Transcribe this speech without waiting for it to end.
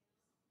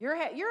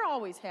You're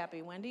always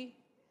happy, Wendy.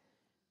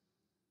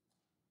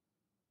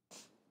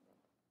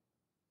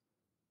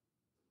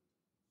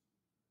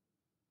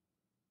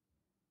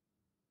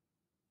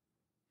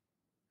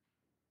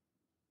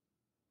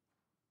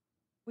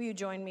 Will you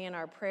join me in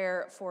our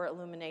prayer for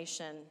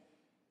illumination?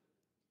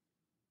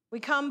 We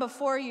come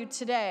before you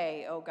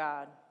today, O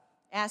God,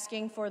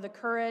 asking for the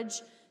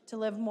courage to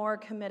live more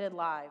committed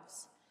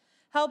lives.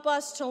 Help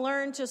us to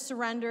learn to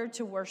surrender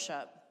to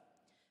worship.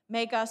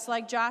 Make us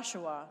like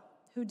Joshua,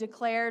 who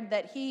declared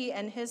that he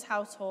and his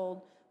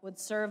household would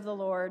serve the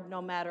Lord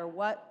no matter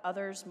what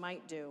others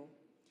might do.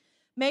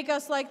 Make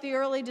us like the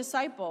early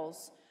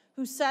disciples,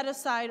 who set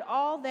aside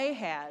all they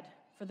had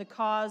for the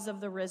cause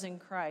of the risen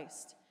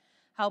Christ.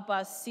 Help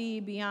us see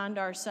beyond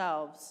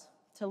ourselves,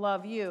 to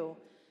love you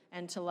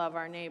and to love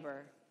our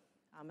neighbor.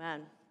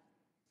 Amen.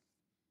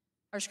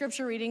 Our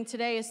scripture reading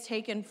today is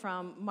taken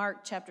from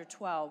Mark chapter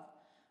 12,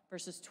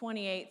 verses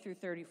 28 through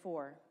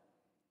 34.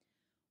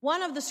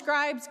 One of the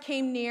scribes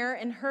came near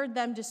and heard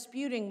them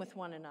disputing with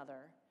one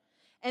another.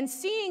 And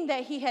seeing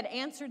that he had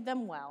answered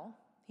them well,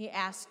 he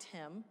asked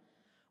him,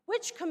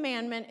 "Which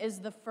commandment is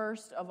the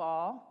first of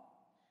all?"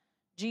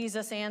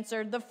 Jesus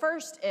answered, "The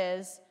first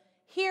is,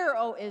 'Hear,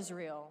 O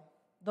Israel,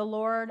 the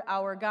Lord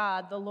our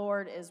God, the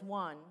Lord is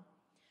one.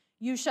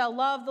 You shall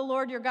love the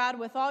Lord your God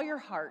with all your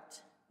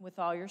heart, with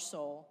all your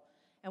soul,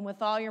 and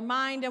with all your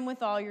mind, and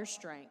with all your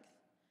strength.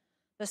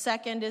 The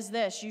second is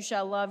this, you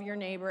shall love your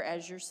neighbor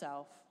as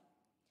yourself.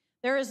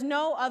 There is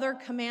no other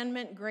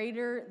commandment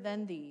greater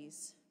than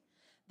these."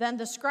 Then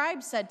the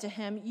scribe said to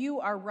him,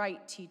 "You are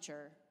right,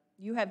 teacher.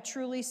 You have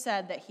truly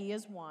said that he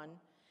is one,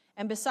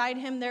 and beside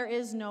him there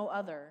is no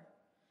other.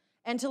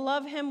 And to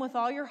love him with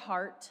all your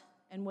heart,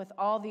 and with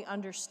all the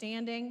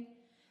understanding,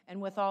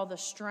 and with all the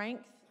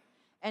strength,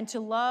 and to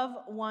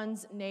love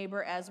one's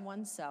neighbor as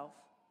oneself.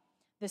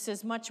 This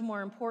is much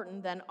more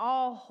important than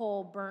all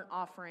whole burnt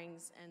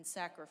offerings and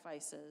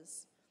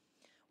sacrifices."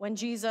 When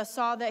Jesus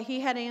saw that he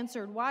had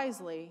answered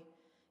wisely,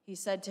 he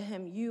said to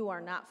him, "You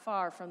are not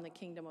far from the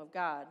kingdom of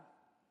God."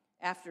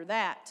 After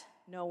that,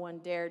 no one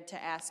dared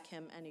to ask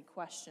him any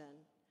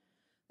question.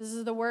 This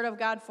is the word of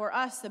God for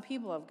us, the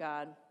people of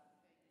God.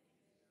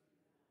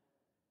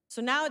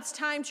 So now it's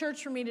time,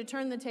 church, for me to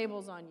turn the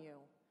tables on you,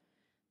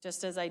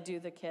 just as I do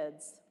the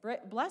kids.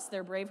 Bless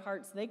their brave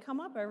hearts. They come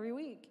up every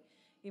week,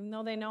 even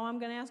though they know I'm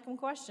going to ask them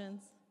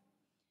questions.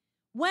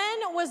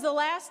 When was the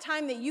last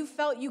time that you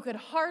felt you could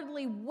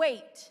hardly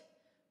wait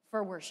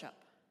for worship?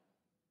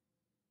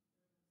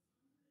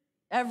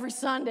 Every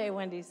Sunday,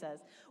 Wendy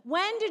says.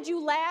 When did you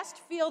last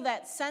feel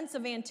that sense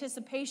of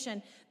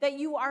anticipation that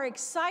you are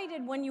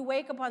excited when you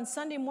wake up on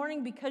Sunday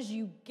morning because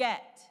you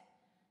get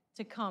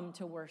to come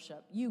to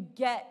worship? You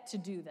get to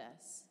do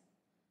this.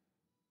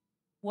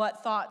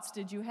 What thoughts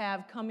did you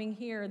have coming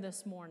here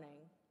this morning?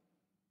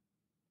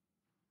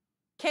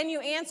 Can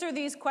you answer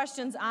these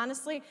questions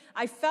honestly?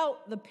 I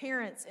felt the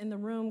parents in the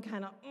room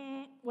kind of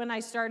when I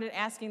started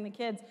asking the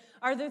kids,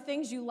 are there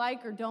things you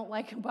like or don't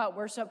like about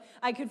worship?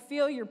 I could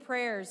feel your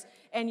prayers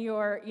and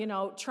your,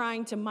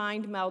 trying to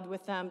mind meld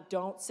with them.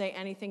 Don't say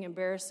anything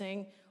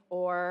embarrassing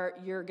or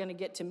you're going to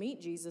get to meet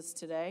Jesus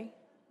today.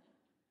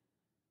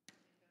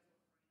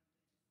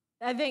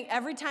 I think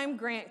every time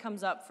Grant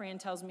comes up, Fran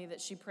tells me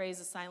that she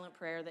prays a silent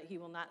prayer that he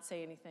will not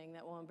say anything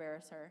that will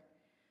embarrass her.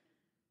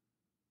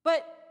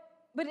 But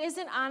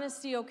isn't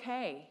honesty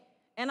okay?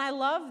 And I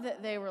love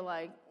that they were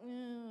like,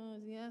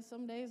 yeah,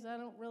 some days I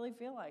don't really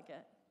feel like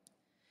it.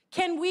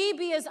 Can we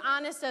be as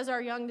honest as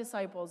our young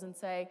disciples and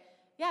say,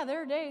 yeah,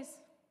 there are days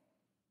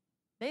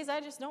I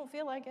just don't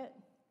feel like it.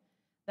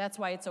 That's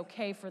why it's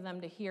okay for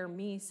them to hear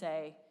me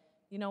say,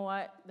 you know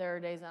what, there are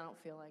days I don't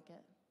feel like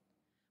it.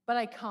 But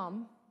I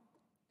come,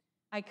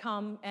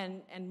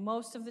 and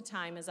most of the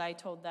time, as I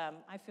told them,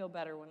 I feel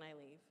better when I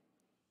leave.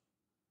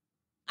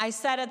 I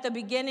said at the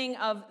beginning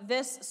of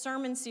this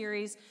sermon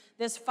series,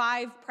 this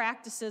 5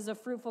 practices of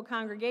fruitful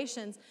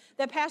congregations,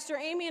 that Pastor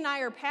Amy and I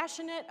are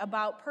passionate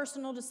about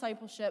personal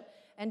discipleship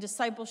and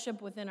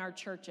discipleship within our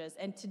churches.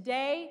 And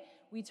today,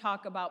 we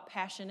talk about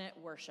passionate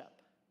worship,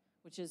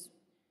 which is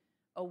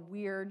a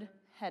weird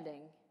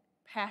heading,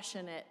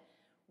 passionate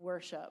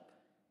worship.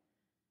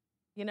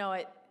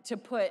 To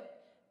put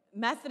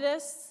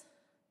Methodists,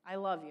 I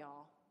love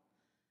y'all.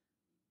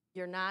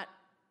 You're not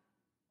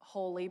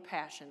wholly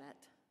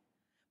passionate.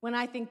 When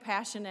I think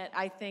passionate,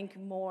 I think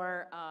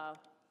more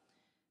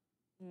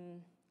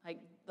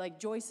like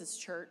Joyce's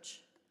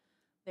church.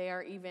 They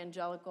are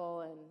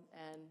evangelical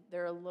and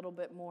they're a little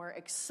bit more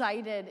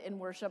excited in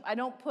worship. I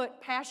don't put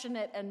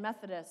passionate and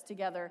Methodist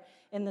together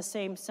in the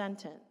same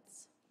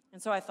sentence. And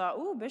so I thought,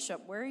 ooh,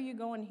 Bishop, where are you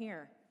going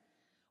here?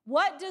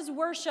 What does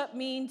worship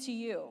mean to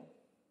you?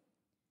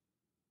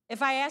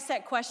 If I ask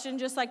that question,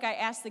 just like I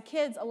ask the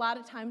kids, a lot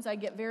of times I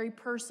get very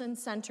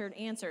person-centered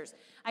answers.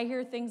 I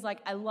hear things like,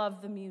 I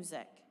love the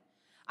music.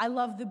 I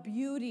love the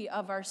beauty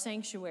of our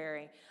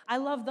sanctuary. I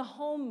love the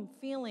home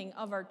feeling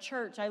of our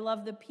church. I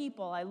love the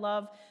people. I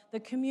love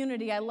the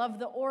community. I love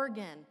the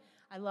organ.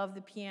 I love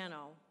the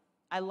piano.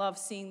 I love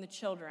seeing the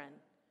children.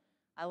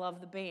 I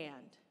love the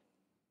band.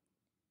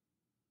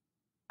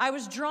 I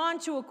was drawn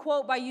to a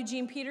quote by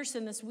Eugene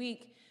Peterson this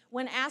week.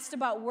 When asked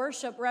about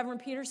worship,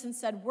 Reverend Peterson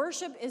said,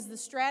 "Worship is the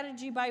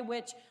strategy by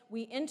which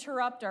we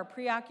interrupt our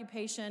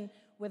preoccupation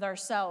with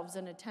ourselves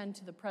and attend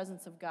to the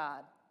presence of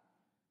God."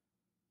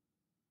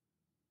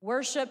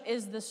 Worship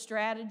is the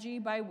strategy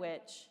by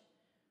which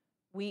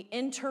we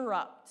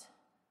interrupt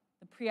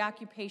the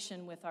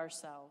preoccupation with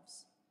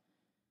ourselves.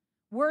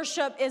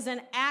 Worship is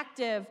an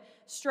active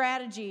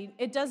strategy.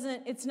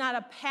 It's not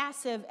a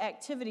passive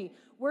activity.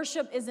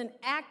 Worship is an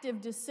active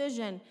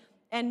decision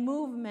and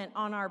movement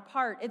on our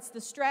part. It's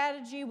the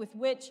strategy with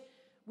which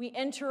we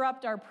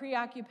interrupt our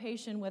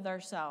preoccupation with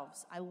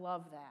ourselves. I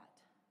love that.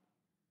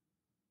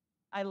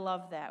 I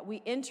love that. We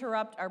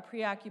interrupt our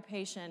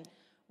preoccupation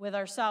with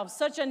ourselves.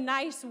 Such a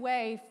nice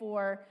way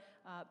for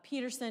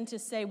Peterson to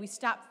say we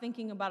stop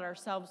thinking about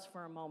ourselves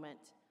for a moment.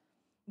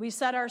 We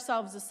set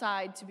ourselves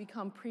aside to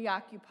become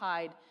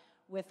preoccupied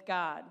with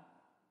God.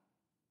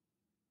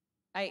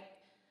 I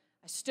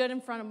stood in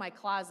front of my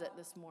closet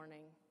this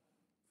morning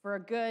for a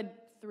good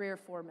 3 or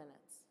 4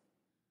 minutes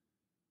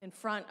in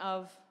front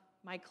of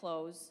my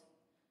clothes,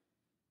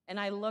 and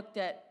I looked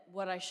at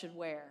what I should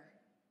wear.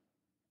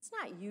 It's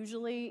not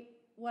usually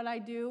what I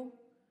do,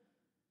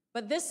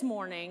 but this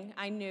morning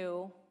I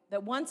knew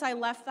that once I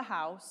left the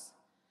house,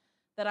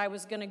 that I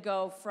was going to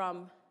go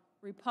from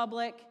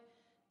Republic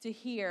to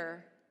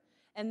here,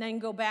 and then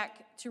go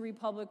back to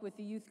Republic with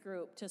the youth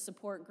group to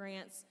support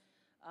Grant's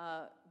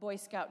Boy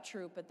Scout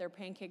troop at their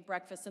pancake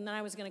breakfast. And then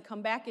I was going to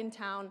come back in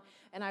town,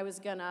 and I was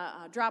going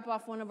to drop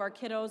off one of our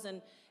kiddos,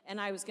 and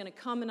I was going to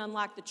come and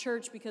unlock the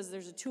church because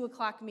there's a 2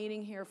 o'clock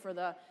meeting here for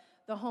the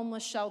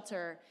homeless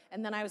shelter.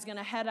 And then I was going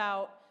to head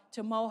out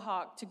to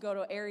Mohawk to go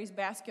to Aries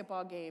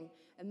basketball game.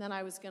 And then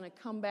I was going to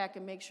come back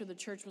and make sure the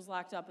church was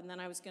locked up. And then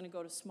I was going to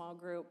go to small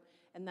group.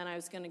 And then I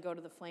was going to go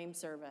to the flame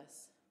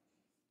service.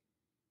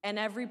 And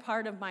every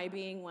part of my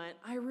being went,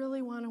 I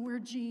really want to wear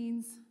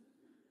jeans.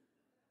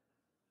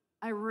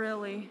 I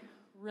really,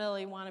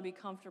 really want to be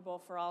comfortable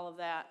for all of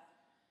that.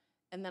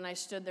 And then I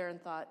stood there and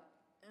thought,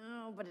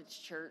 oh, but it's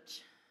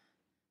church.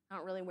 I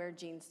don't really wear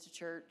jeans to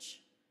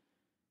church.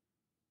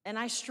 And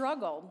I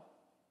struggled.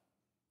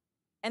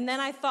 And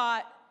then I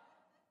thought,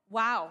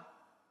 wow,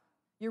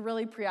 you're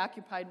really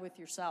preoccupied with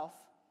yourself.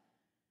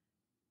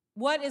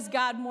 What is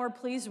God more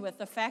pleased with?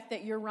 The fact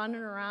that you're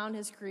running around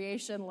his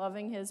creation,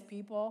 loving his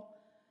people,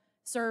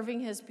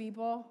 serving his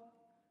people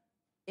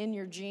in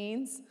your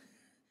jeans?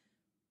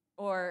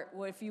 Or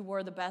if you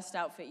wore the best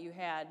outfit you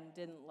had and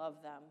didn't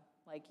love them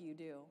like you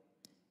do?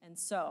 And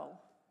so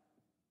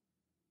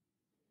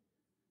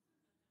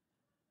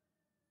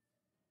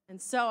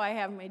I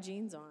have my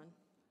jeans on.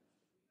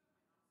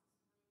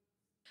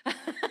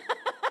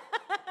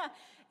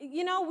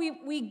 You know,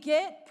 we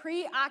get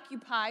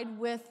preoccupied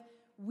with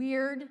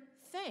weird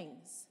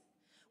things.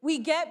 We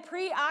get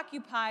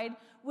preoccupied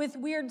with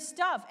weird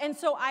stuff. And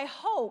so I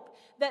hope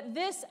that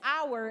this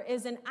hour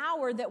is an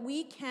hour that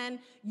we can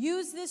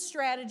use this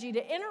strategy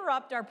to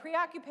interrupt our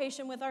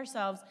preoccupation with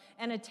ourselves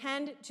and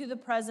attend to the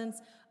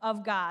presence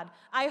of God.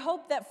 I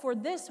hope that for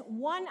this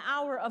 1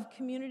 hour of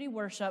community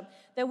worship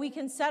that we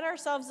can set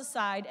ourselves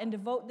aside and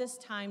devote this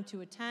time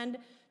to attend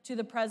to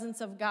the presence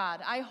of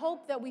God. I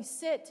hope that we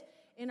sit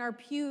in our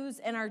pews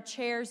and our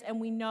chairs and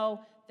we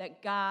know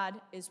that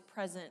God is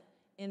present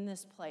in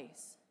this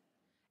place,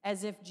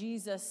 as if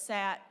Jesus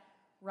sat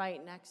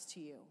right next to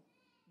you.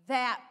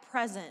 That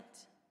present.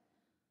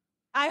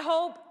 I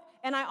hope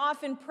and I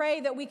often pray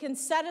that we can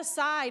set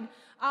aside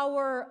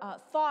our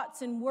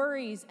thoughts and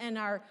worries and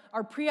our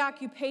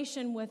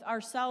preoccupation with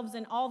ourselves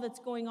and all that's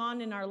going on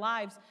in our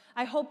lives.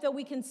 I hope that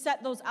we can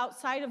set those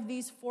outside of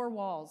these 4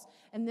 walls,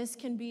 and this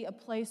can be a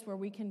place where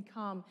we can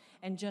come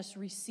and just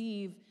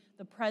receive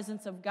the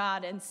presence of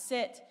God and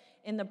sit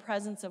in the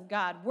presence of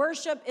God.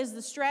 Worship is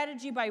the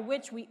strategy by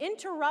which we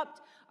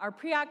interrupt our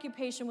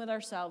preoccupation with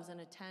ourselves and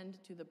attend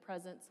to the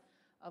presence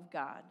of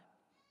God.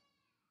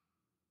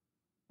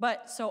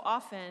 But so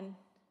often,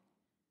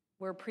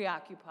 we're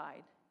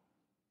preoccupied.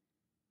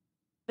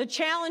 The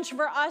challenge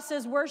for us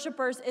as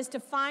worshipers is to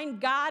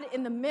find God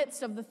in the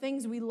midst of the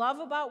things we love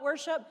about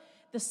worship,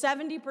 the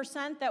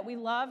 70% that we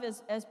love,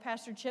 as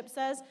Pastor Chip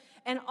says,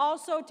 and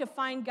also to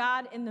find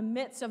God in the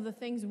midst of the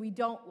things we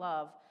don't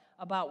love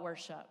about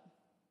worship.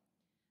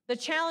 The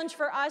challenge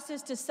for us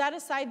is to set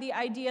aside the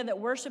idea that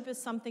worship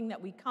is something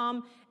that we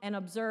come and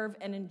observe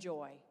and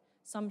enjoy.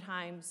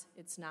 Sometimes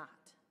it's not.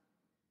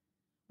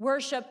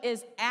 Worship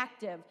is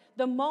active.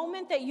 The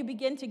moment that you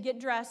begin to get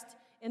dressed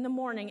in the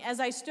morning, as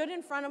I stood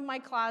in front of my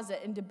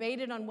closet and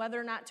debated on whether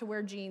or not to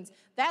wear jeans,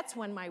 that's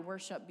when my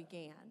worship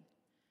began.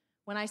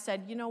 When I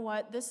said, you know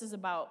what, this is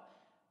about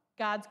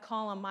God's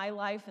call on my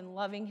life and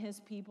loving his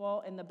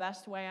people in the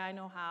best way I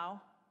know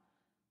how.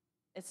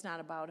 It's not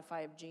about if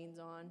I have jeans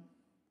on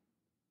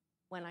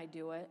when I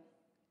do it.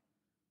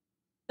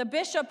 The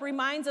bishop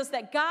reminds us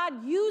that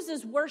God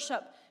uses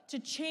worship to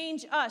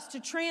change us, to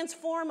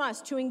transform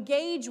us, to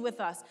engage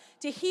with us,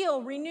 to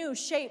heal, renew,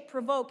 shape,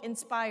 provoke,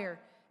 inspire,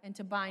 and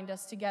to bind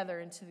us together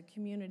into the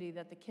community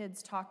that the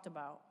kids talked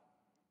about.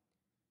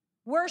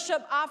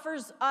 Worship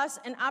offers us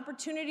an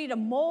opportunity to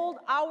mold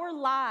our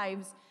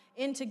lives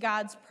into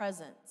God's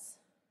presence.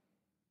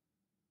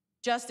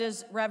 Just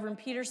as Reverend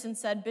Peterson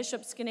said,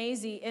 Bishop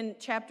Skenazy in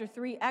chapter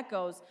 3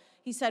 echoes,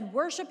 he said,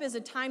 worship is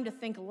a time to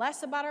think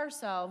less about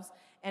ourselves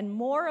and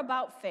more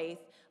about faith,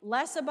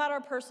 less about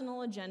our personal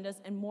agendas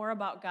and more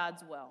about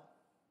God's will.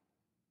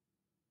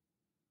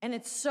 And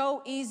it's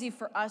so easy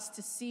for us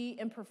to see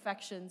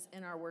imperfections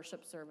in our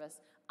worship service.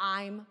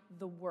 I'm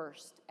the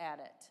worst at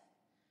it.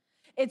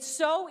 It's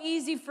so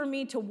easy for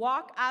me to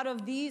walk out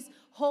of these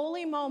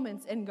holy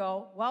moments and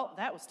go, well,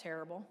 that was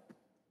terrible.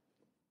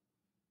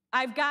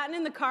 I've gotten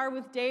in the car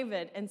with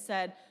David and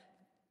said,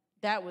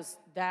 that was,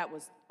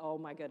 oh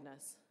my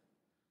goodness,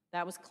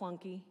 that was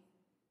clunky.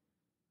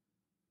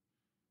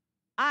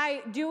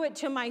 I do it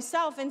to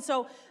myself. And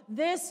so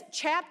this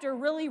chapter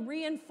really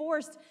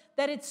reinforced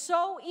that it's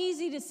so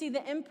easy to see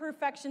the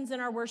imperfections in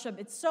our worship.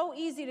 It's so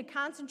easy to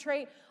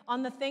concentrate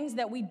on the things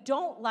that we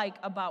don't like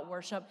about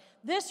worship.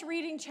 This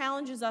reading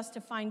challenges us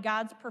to find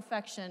God's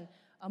perfection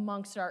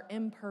amongst our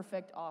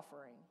imperfect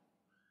offering.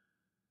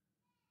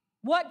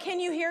 What can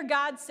you hear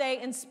God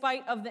say in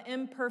spite of the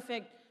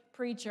imperfect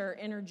preacher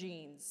in her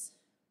jeans?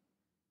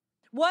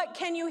 What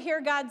can you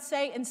hear God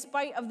say in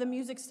spite of the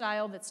music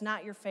style that's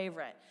not your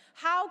favorite?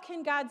 How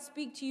can God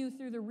speak to you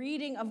through the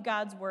reading of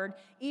God's word,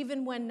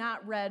 even when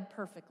not read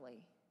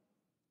perfectly?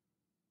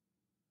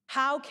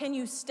 How can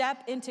you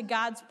step into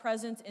God's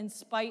presence in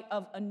spite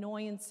of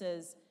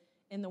annoyances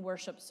in the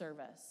worship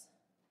service?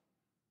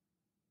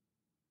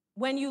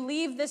 When you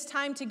leave this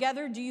time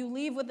together, do you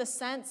leave with a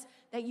sense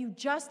that you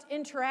just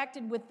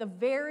interacted with the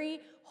very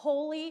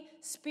Holy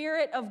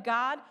Spirit of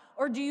God,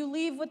 or do you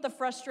leave with the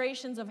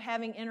frustrations of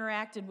having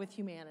interacted with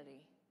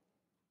humanity?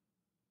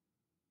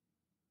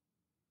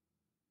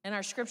 In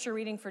our scripture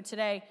reading for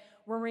today,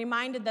 we're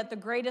reminded that the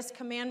greatest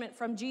commandment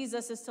from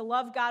Jesus is to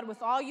love God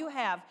with all you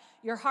have,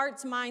 your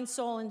heart's mind,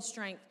 soul, and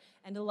strength,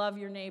 and to love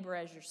your neighbor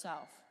as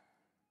yourself.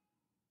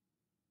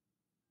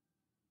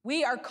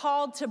 We are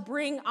called to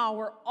bring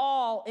our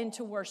all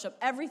into worship.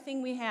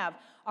 Everything we have,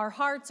 our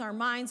hearts, our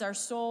minds, our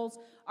souls,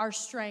 our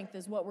strength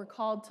is what we're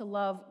called to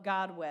love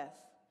God with.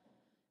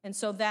 And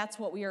so that's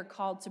what we are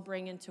called to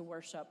bring into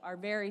worship, our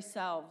very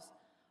selves,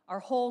 our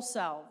whole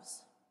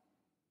selves.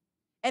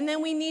 And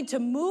then we need to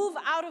move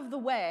out of the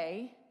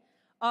way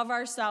of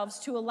ourselves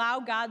to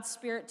allow God's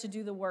Spirit to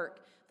do the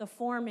work, the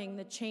forming,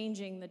 the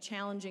changing, the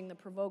challenging, the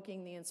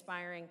provoking, the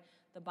inspiring,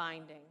 the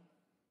binding.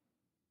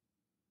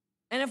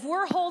 And if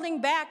we're holding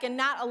back and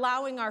not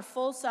allowing our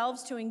full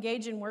selves to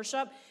engage in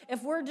worship,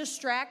 if we're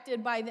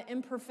distracted by the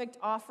imperfect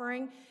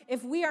offering,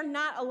 if we are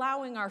not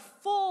allowing our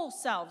full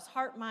selves,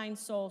 heart, mind,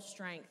 soul,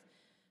 strength,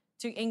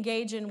 to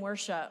engage in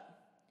worship,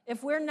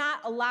 if we're not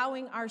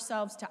allowing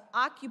ourselves to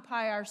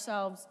occupy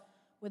ourselves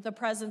with the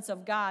presence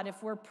of God,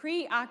 if we're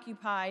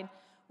preoccupied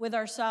with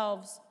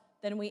ourselves,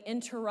 then we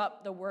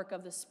interrupt the work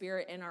of the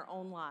Spirit in our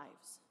own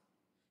lives.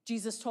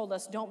 Jesus told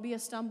us, don't be a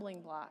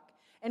stumbling block.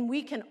 And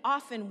we can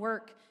often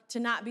work to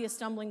not be a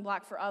stumbling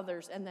block for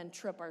others and then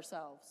trip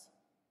ourselves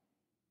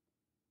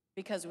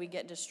because we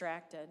get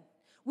distracted.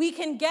 We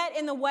can get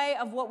in the way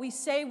of what we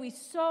say we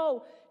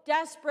so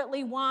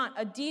desperately want,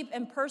 a deep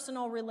and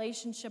personal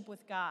relationship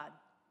with God.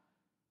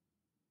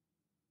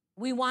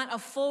 We want a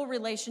full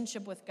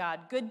relationship with God,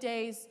 good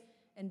days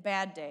and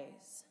bad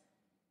days.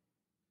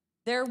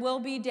 There will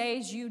be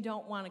days you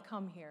don't want to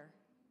come here.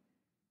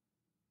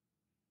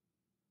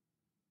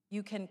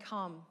 You can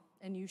come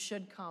and you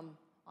should come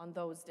on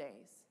those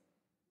days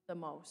the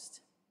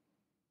most.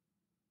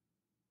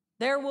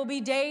 There will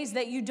be days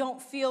that you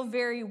don't feel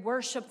very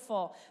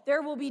worshipful.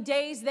 There will be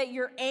days that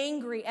you're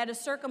angry at a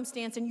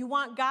circumstance and you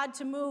want God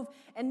to move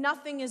and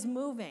nothing is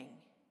moving.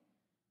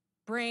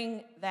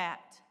 Bring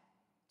that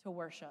to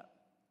worship.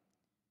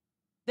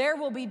 There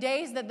will be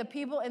days that the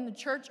people in the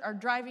church are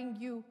driving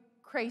you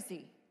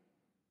crazy.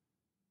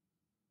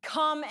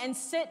 Come and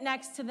sit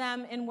next to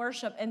them in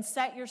worship and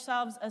set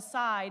yourselves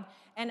aside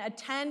and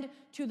attend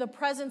to the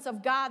presence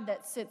of God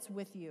that sits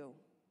with you.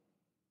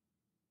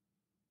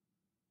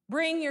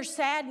 Bring your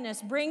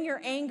sadness, bring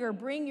your anger,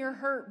 bring your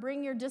hurt,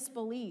 bring your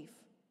disbelief.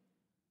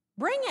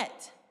 Bring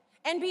it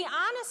and be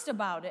honest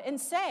about it and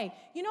say,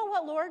 you know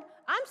what, Lord,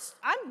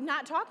 I'm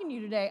not talking to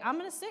you today. I'm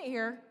going to sit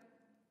here,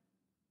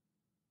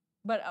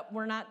 but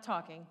we're not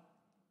talking.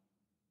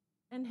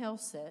 And he'll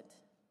sit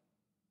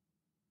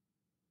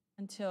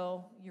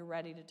until you're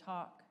ready to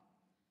talk.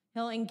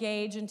 He'll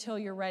engage until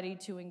you're ready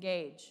to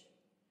engage.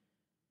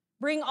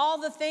 Bring all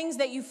the things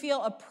that you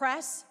feel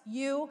oppress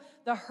you,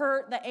 the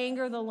hurt, the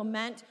anger, the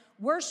lament.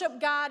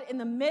 Worship God in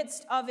the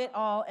midst of it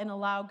all and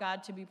allow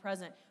God to be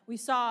present. We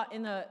saw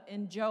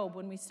in Job,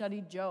 when we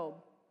studied Job,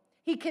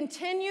 he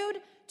continued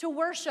to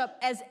worship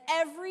as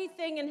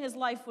everything in his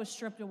life was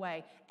stripped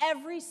away.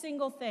 Every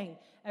single thing,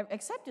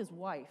 except his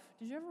wife.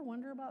 Did you ever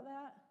wonder about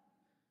that?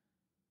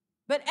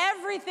 But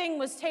everything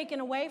was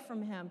taken away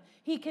from him.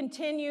 He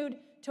continued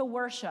to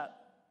worship.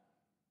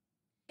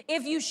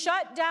 If you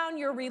shut down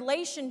your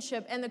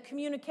relationship and the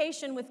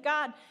communication with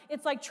God,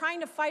 it's like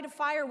trying to fight a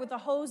fire with a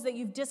hose that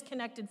you've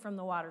disconnected from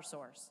the water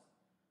source.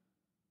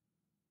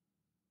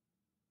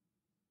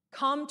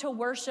 Come to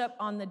worship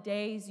on the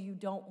days you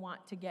don't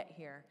want to get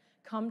here.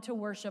 Come to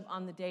worship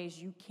on the days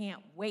you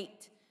can't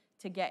wait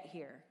to get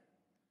here.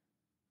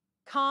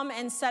 Come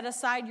and set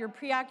aside your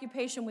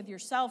preoccupation with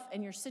yourself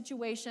and your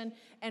situation,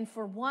 and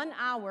for 1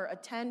 hour,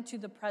 attend to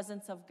the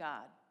presence of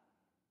God.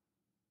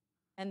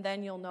 And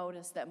then you'll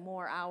notice that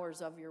more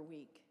hours of your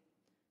week,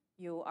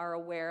 you are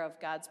aware of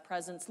God's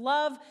presence.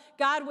 Love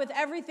God with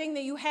everything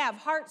that you have,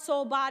 heart,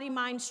 soul, body,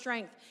 mind,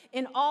 strength,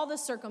 in all the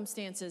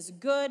circumstances,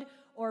 good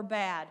or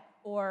bad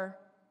or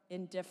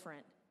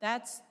indifferent.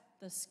 That's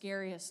the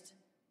scariest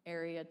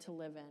area to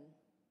live in.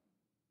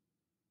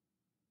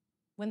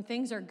 When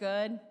things are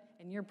good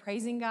and you're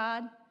praising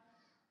God,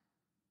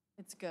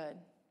 it's good.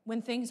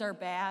 When things are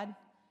bad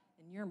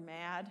and you're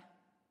mad,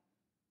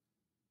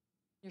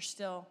 you're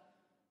still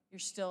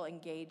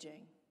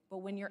engaging.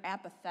 But when you're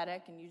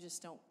apathetic and you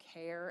just don't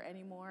care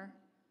anymore,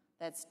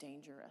 that's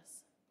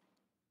dangerous.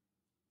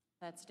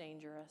 That's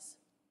dangerous.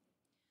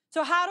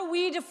 So how do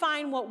we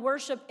define what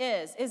worship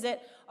is? Is it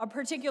a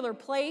particular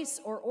place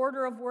or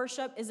order of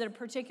worship? Is it a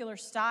particular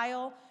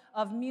style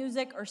of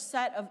music or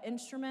set of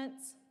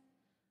instruments?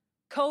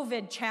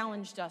 COVID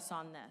challenged us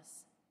on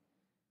this.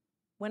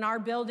 When our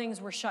buildings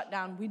were shut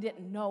down, we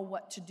didn't know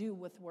what to do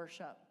with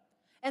worship.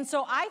 And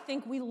so I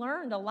think we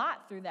learned a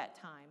lot through that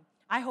time.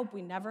 I hope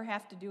we never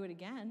have to do it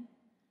again.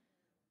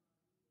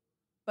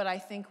 But I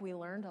think we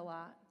learned a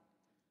lot.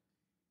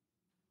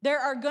 There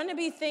are going to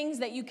be things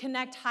that you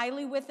connect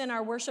highly with in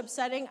our worship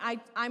setting.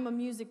 I'm a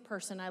music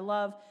person. I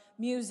love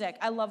music.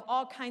 I love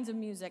all kinds of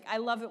music. I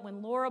love it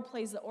when Laura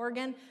plays the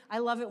organ. I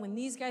love it when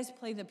these guys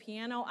play the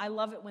piano. I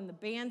love it when the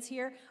band's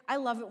here. I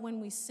love it when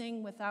we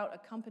sing without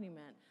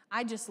accompaniment.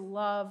 I just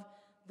love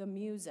the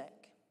music.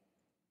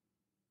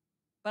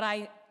 But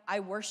I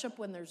worship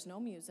when there's no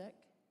music.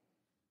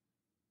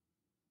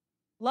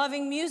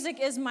 Loving music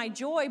is my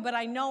joy, but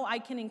I know I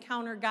can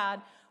encounter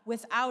God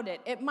without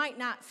it. It might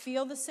not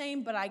feel the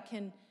same, but I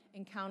can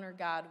encounter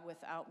God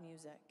without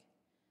music.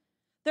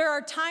 There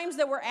are times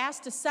that we're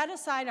asked to set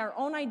aside our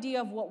own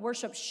idea of what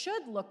worship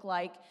should look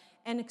like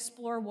and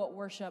explore what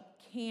worship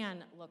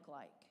can look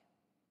like.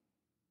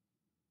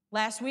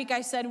 Last week I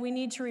said we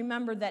need to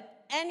remember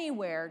that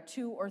anywhere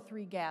 2 or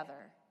 3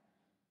 gather,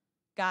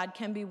 God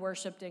can be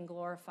worshiped and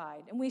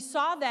glorified. And we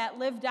saw that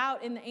lived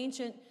out in the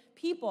ancient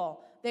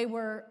people. They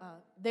were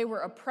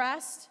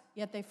oppressed,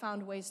 yet they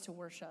found ways to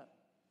worship.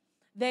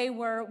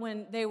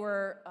 When they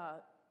were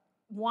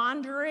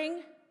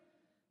wandering,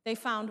 they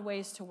found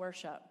ways to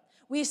worship.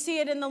 We see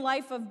it in the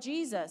life of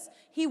Jesus.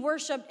 He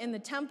worshiped in the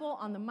temple,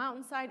 on the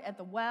mountainside, at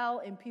the well,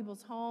 in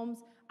people's homes,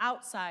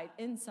 outside,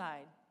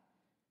 inside,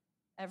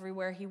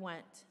 everywhere he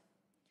went.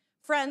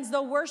 Friends,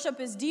 though worship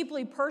is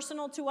deeply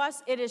personal to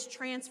us, it is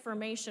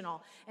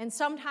transformational. And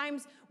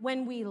sometimes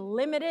when we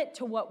limit it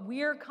to what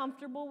we're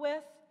comfortable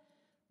with,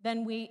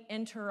 then we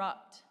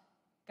interrupt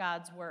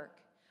God's work.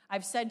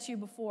 I've said to you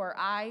before,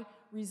 I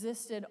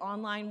resisted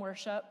online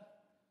worship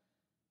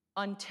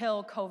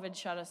until COVID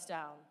shut us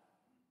down.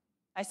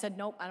 I said,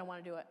 nope, I don't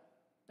want to do it.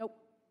 Nope,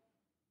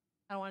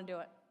 I don't want to do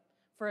it.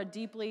 For a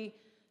deeply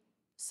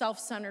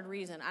self-centered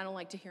reason, I don't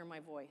like to hear my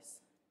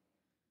voice.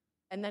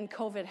 And then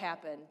COVID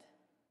happened.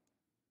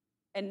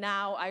 And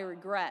now I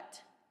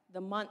regret the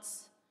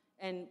months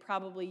and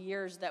probably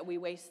years that we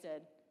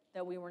wasted,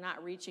 that we were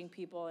not reaching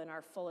people in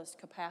our fullest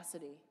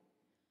capacity.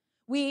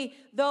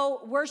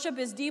 Though worship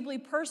is deeply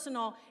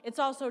personal, it's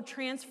also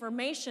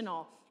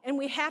transformational. And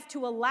we have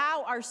to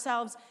allow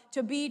ourselves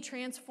to be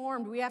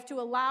transformed. We have to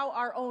allow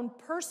our own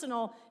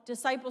personal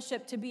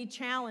discipleship to be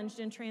challenged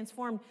and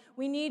transformed.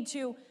 We need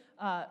to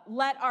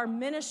let our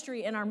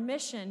ministry and our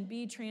mission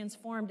be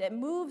transformed. It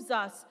moves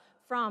us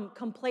from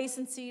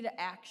complacency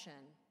to action.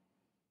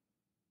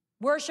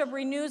 Worship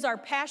renews our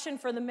passion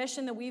for the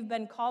mission that we've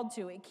been called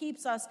to. It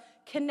keeps us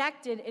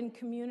connected in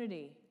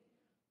community.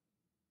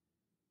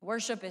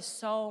 Worship is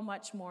so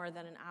much more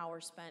than an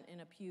hour spent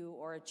in a pew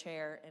or a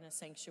chair in a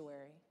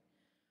sanctuary.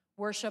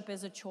 Worship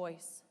is a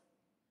choice.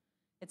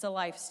 It's a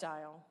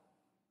lifestyle.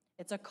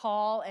 It's a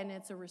call and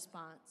it's a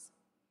response.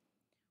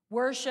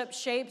 Worship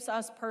shapes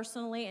us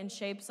personally and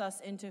shapes us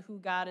into who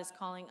God is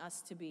calling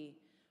us to be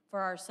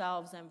for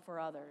ourselves and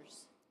for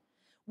others.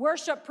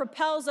 Worship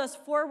propels us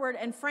forward,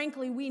 and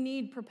frankly, we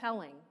need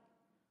propelling.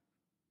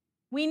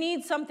 We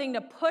need something to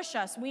push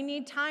us. We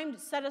need time to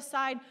set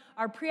aside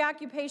our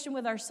preoccupation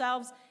with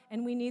ourselves,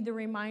 and we need the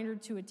reminder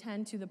to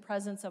attend to the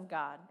presence of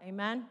God.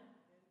 Amen?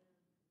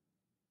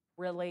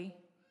 Really?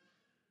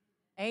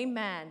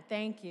 Amen.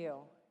 Thank you.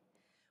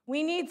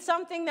 We need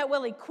something that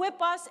will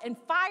equip us and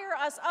fire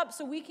us up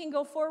so we can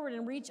go forward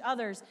and reach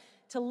others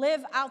to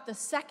live out the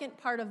second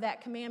part of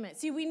that commandment.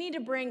 See, we need to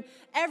bring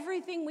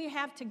everything we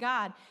have to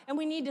God, and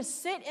we need to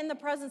sit in the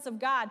presence of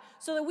God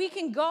so that we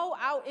can go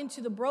out into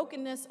the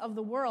brokenness of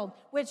the world,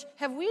 which,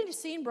 have we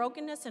seen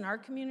brokenness in our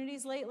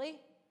communities lately?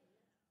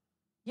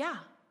 Yeah.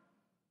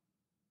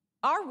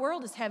 Our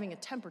world is having a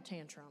temper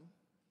tantrum.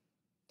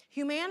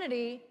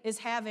 Humanity is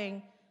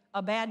having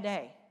a bad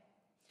day.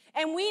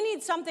 And we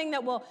need something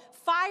that will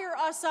fire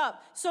us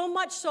up so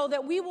much so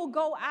that we will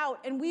go out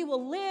and we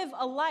will live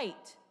a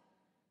light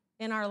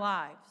in our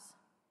lives.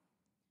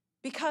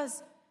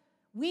 Because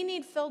we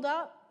need filled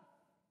up,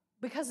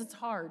 because it's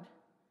hard.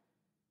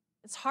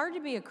 It's hard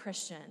to be a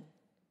Christian.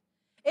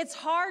 It's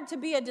hard to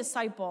be a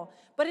disciple,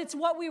 but it's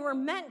what we were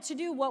meant to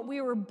do, what we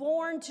were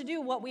born to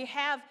do, what we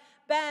have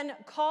been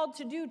called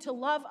to do, to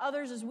love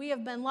others as we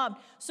have been loved.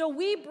 So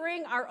we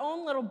bring our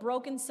own little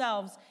broken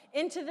selves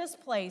into this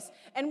place,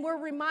 and we're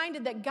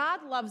reminded that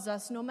God loves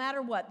us no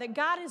matter what, that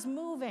God is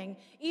moving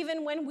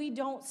even when we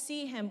don't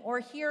see him or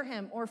hear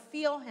him or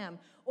feel him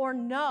or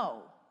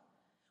know.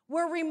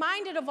 We're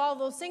reminded of all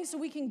those things so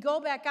we can go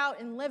back out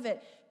and live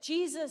it.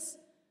 Jesus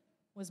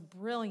was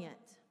brilliant.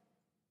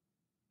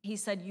 He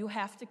said, you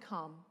have to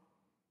come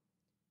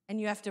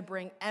and you have to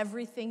bring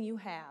everything you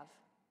have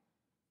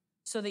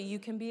so that you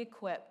can be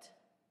equipped.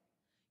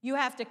 You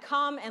have to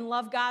come and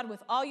love God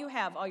with all you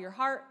have, all your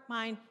heart,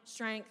 mind,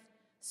 strength,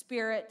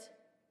 spirit,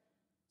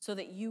 so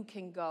that you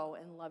can go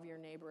and love your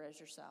neighbor as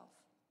yourself.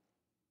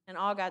 And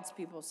all God's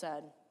people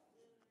said,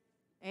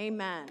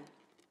 amen.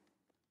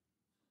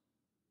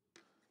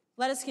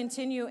 Let us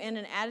continue in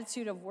an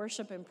attitude of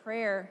worship and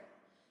prayer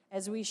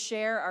as we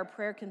share our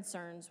prayer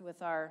concerns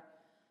with our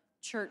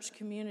church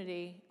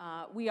community.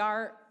 We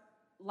are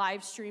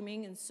live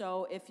streaming, and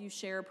so if you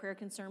share a prayer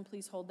concern,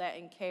 please hold that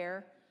in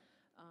care.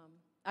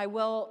 I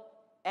will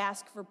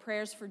ask for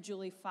prayers for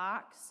Julie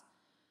Fox.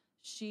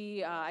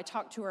 I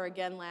talked to her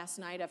again last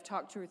night. I've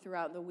talked to her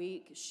throughout the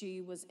week.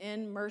 She was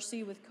in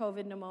Mercy with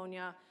COVID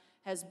pneumonia,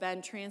 has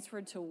been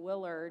transferred to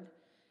Willard,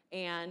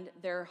 and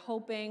they're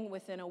hoping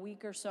within a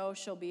week or so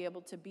she'll be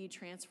able to be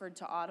transferred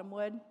to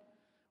Autumnwood,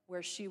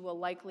 where she will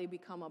likely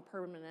become a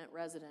permanent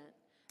resident.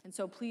 And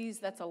so please,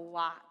 that's a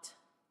lot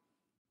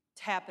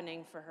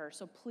happening for her.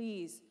 So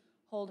please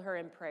hold her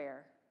in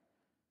prayer.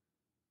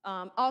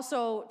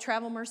 Also,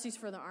 Travel Mercies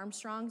for the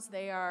Armstrongs.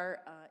 They are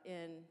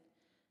in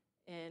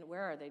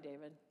where are they,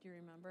 David? Do you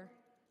remember?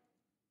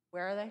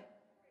 Where are they?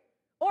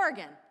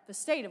 Oregon, the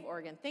state of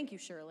Oregon. Thank you,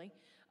 Shirley.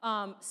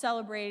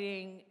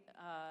 Celebrating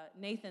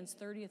Nathan's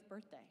 30th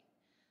birthday.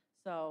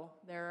 So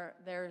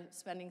they're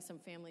spending some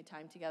family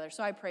time together.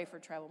 So I pray for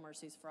Travel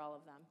Mercies for all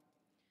of them.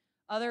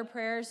 Other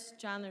prayers?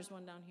 John, there's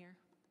one down here.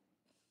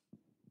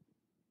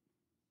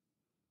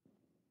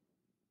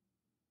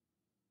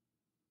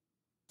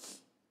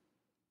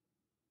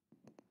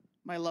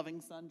 My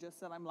loving son just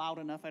said I'm loud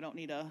enough. I don't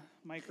need a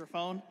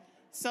microphone.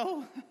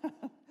 So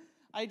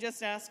I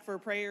just asked for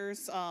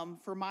prayers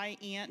for my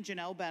aunt,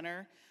 Janelle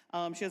Benner.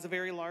 She has a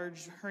very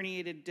large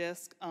herniated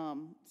disc,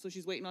 so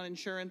she's waiting on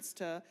insurance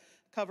to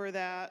cover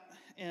that,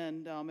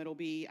 and it'll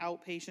be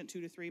outpatient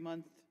 2 to 3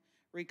 month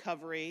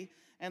recovery.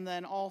 And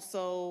then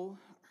also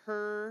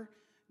her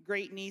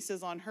great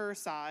nieces on her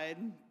side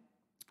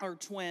are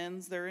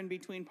twins. They're in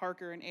between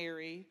Parker and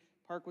Aerie.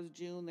 Park was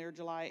June, they're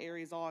July,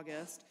 Aerie's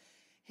August.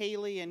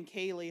 Haley and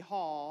Kaylee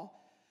Hall.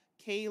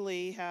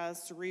 Kaylee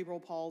has cerebral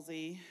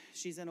palsy.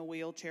 She's in a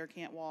wheelchair,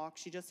 can't walk.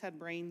 She just had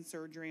brain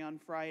surgery on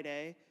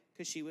Friday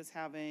because she was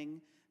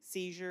having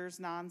seizures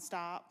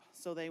nonstop.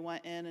 So they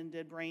went in and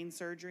did brain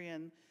surgery,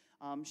 and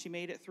she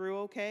made it through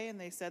okay, and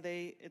they said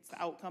it's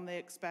the outcome they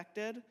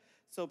expected.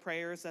 So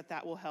prayers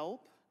that will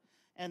help.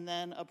 And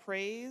then a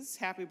praise,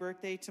 happy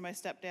birthday to my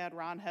stepdad,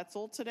 Ron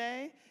Hetzel,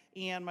 today,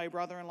 and my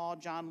brother-in-law,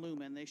 John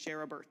Lumen. They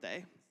share a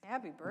birthday.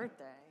 Happy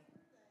birthday.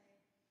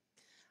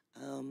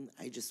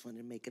 I just want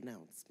to make an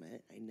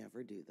announcement. I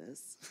never do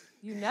this.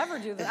 You never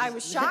do that. I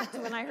was shocked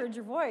when I heard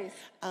your voice.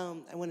 I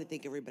want to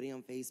thank everybody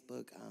on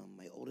Facebook.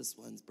 My oldest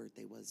one's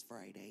birthday was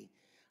Friday.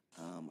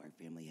 Our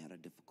family had a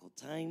difficult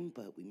time,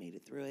 but we made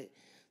it through it.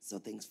 So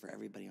thanks for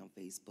everybody on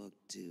Facebook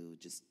to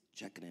just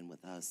checking in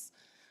with us.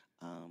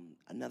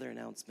 Another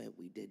announcement,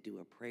 we did do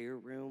a prayer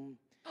room.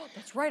 Oh,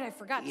 that's right. I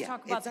forgot to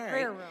talk about the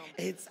prayer room.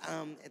 It's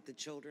at the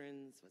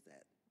children's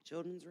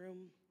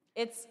room?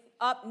 It's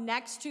up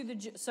next to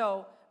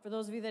so for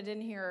those of you that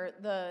didn't hear,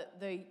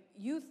 the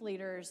youth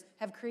leaders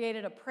have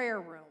created a prayer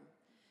room.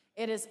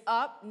 It is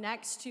up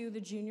next to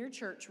the junior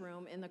church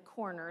room in the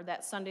corner,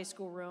 that Sunday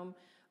school room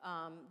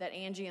that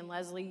Angie and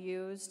Leslie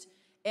used.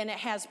 And it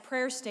has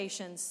prayer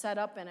stations set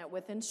up in it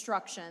with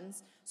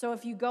instructions. So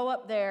if you go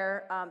up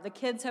there, the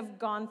kids have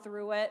gone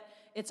through it.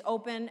 It's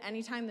open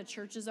anytime the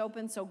church is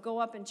open, so go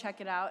up and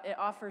check it out. It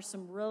offers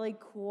some really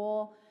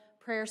cool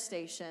prayer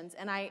stations,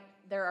 and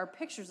there are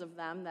pictures of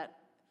them that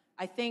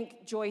I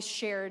think Joyce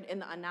shared in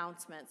the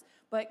announcements.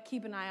 But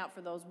keep an eye out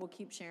for those. We'll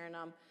keep sharing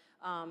them.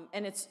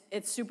 And it's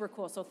super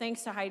cool. So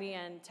thanks to Heidi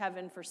and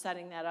Tevin for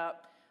setting that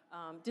up.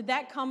 Did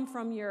that come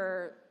from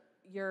your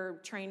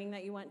training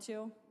that you went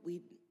to?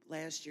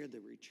 Last year, the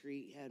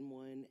retreat had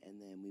one,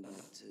 and then we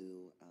went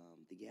to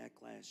the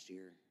YAC last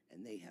year,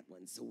 and they had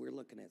one. So we're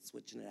looking at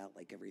switching it out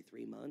like every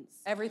 3 months.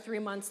 Every 3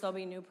 months, there'll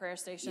be new prayer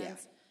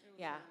stations?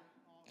 Yeah.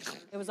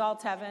 It was all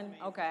Tevin?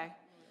 Okay.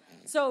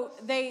 So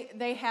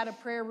they had a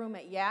prayer room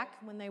at YAC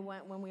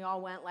when we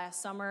all went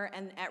last summer,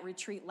 and at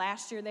retreat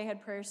last year they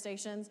had prayer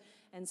stations,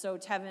 and so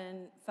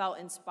Tevin felt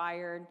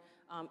inspired.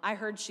 I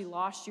heard she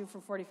lost you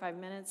for 45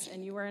 minutes,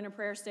 and you were in a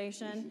prayer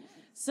station.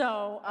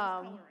 So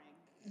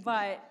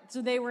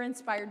they were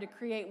inspired to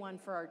create one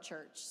for our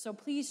church. So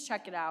please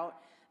check it out.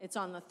 It's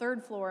on the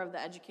 3rd floor of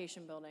the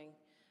education building.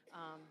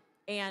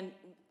 And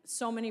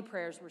so many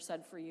prayers were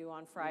said for you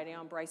on Friday,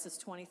 on Bryce's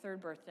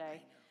 23rd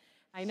birthday.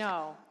 I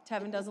know.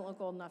 Tevin doesn't look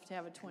old enough to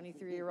have a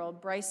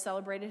 23-year-old. Bryce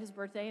celebrated his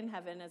birthday in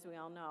heaven, as we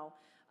all know,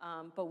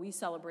 but we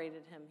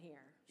celebrated him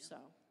here. So,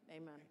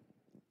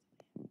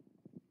 amen.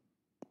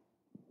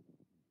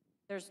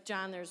 There's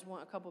John. There's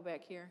a couple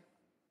back here.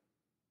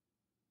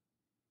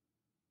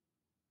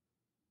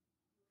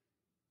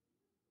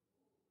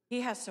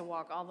 He has to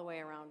walk all the way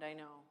around, I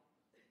know.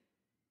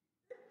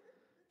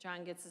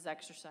 John gets his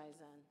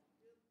exercise in.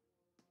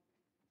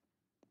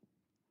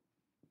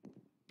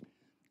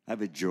 I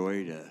have a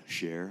joy to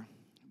share.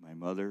 My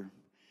mother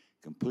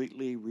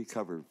completely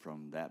recovered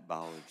from that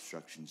bowel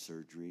obstruction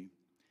surgery.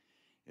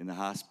 In the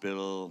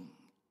hospital,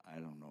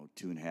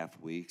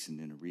 2.5 weeks, and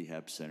in a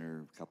rehab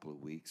center a couple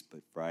of weeks.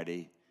 But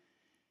Friday,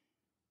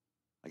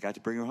 I got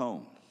to bring her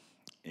home.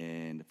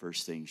 And the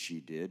first thing she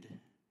did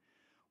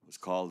was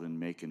call and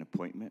make an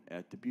appointment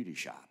at the beauty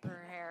shop.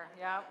 Her hair,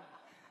 yep.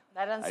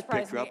 That doesn't I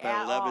surprise picked her me up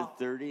at at all.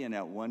 11:30, and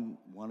at 1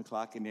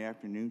 o'clock in the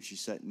afternoon, she's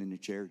sitting in the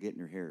chair getting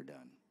her hair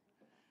done.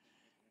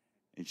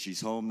 And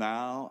she's home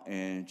now,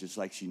 and just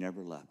like she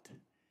never left.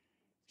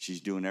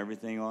 She's doing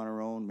everything on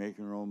her own,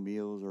 making her own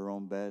meals, her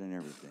own bed, and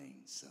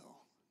everything. So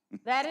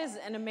That is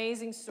an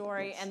amazing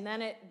story, and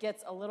then it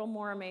gets a little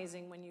more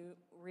amazing when you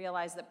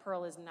realize that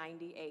Pearl is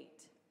 98.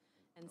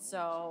 And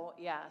so,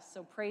 yeah,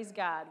 so praise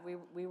God.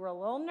 We were a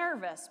little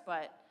nervous,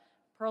 but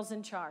Pearl's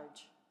in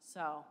charge,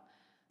 so.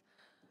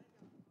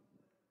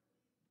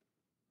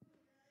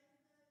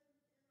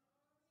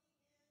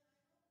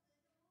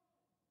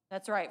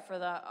 That's right,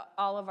 for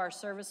all of our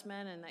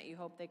servicemen, and that you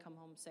hope they come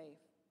home safe.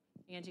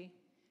 Angie?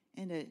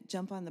 And to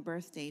jump on the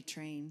birthday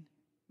train,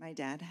 my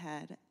dad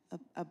had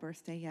a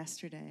birthday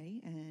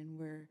yesterday, and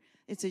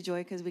it's a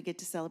joy because we get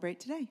to celebrate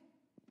today.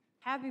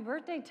 Happy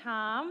birthday,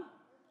 Tom.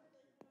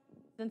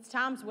 Since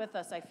Tom's with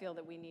us, I feel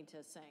that we need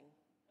to sing.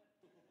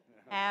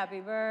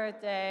 Happy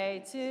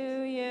birthday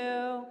to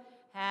you.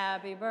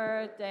 Happy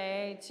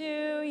birthday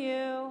to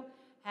you.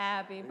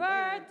 Happy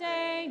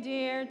birthday,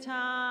 dear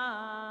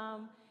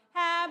Tom.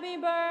 Happy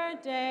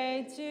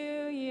birthday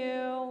to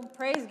you.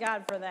 Praise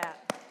God for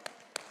that.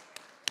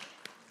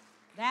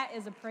 That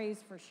is a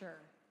praise for sure.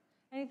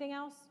 Anything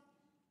else?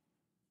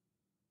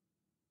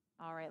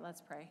 All right, let's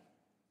pray.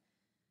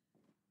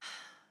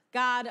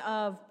 God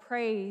of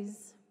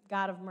praise,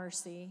 God of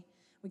mercy,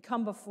 we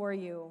come before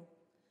you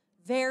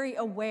very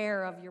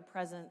aware of your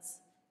presence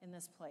in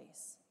this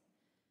place.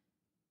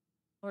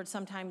 Lord,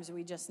 sometimes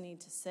we just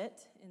need to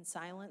sit in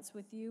silence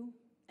with you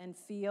and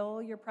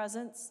feel your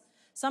presence.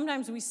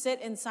 Sometimes we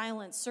sit in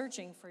silence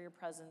searching for your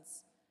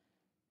presence,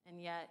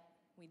 and yet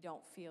we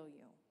don't feel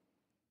you.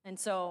 And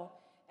so,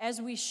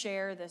 as we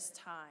share this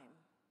time,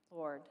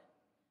 Lord,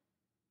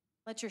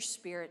 let your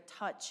Spirit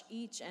touch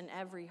each and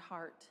every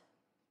heart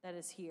that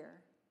is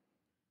here.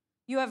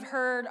 You have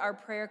heard our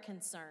prayer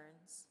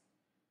concerns.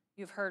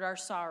 You've heard our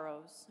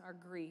sorrows, our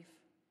grief,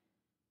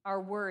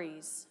 our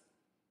worries,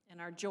 and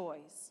our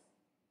joys.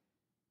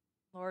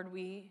 Lord,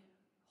 we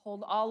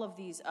hold all of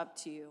these up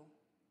to you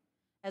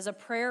as a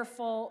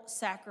prayerful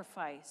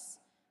sacrifice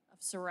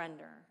of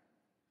surrender.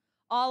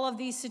 All of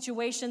these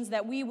situations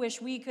that we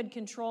wish we could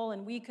control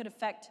and we could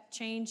affect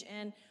change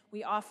in,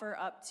 we offer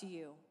up to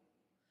you.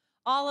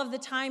 All of the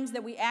times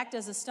that we act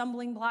as a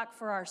stumbling block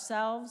for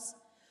ourselves,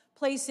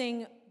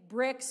 placing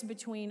bricks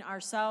between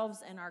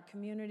ourselves and our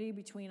community,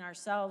 between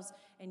ourselves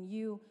and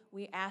you,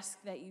 we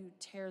ask that you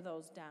tear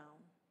those down.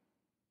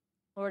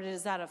 Lord, it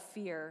is out of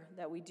fear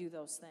that we do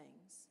those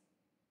things.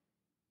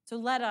 So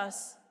let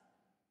us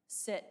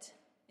sit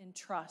in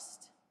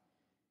trust,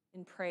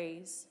 in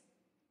praise,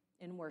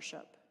 in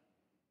worship.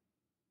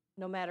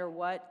 No matter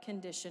what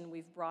condition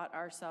we've brought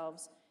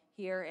ourselves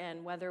here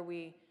in, whether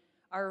we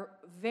are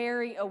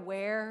very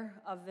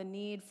aware of the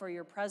need for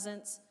your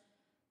presence,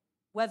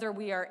 whether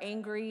we are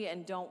angry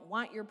and don't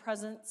want your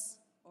presence,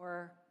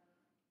 or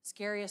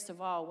scariest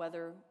of all,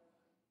 whether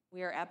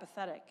we are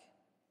apathetic,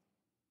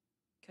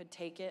 could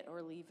take it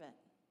or leave it.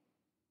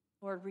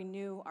 Lord,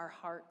 renew our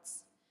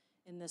hearts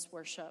in this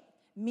worship.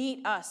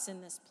 Meet us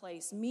in this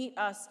place. Meet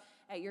us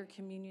at your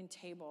communion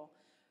table.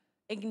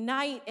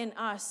 Ignite in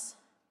us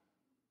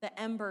the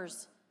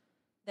embers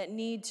that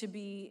need to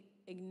be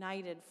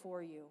ignited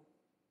for you.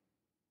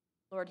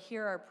 Lord,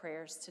 hear our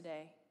prayers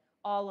today,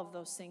 all of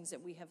those things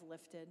that we have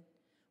lifted,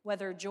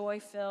 whether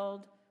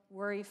joy-filled,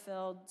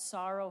 worry-filled,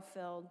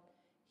 sorrow-filled,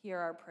 hear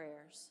our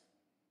prayers.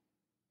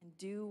 And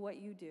do what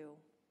you do.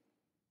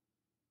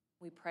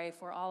 We pray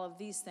for all of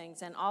these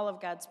things, and all of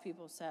God's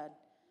people said,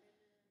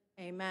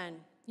 amen.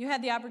 You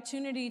had the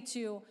opportunity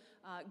to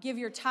give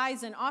your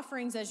tithes and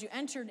offerings as you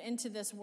entered into this